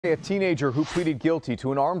A teenager who pleaded guilty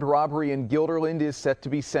to an armed robbery in Guilderland is set to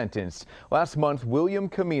be sentenced. Last month, William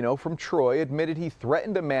Camino from Troy admitted he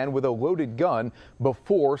threatened a man with a loaded gun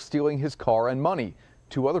before stealing his car and money.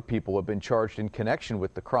 Two other people have been charged in connection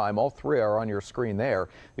with the crime. All three are on your screen there.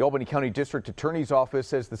 The Albany County District Attorney's Office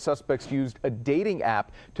says the suspects used a dating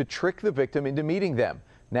app to trick the victim into meeting them.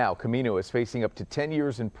 Now, Camino is facing up to 10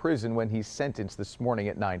 years in prison when he's sentenced this morning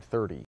at 9:30.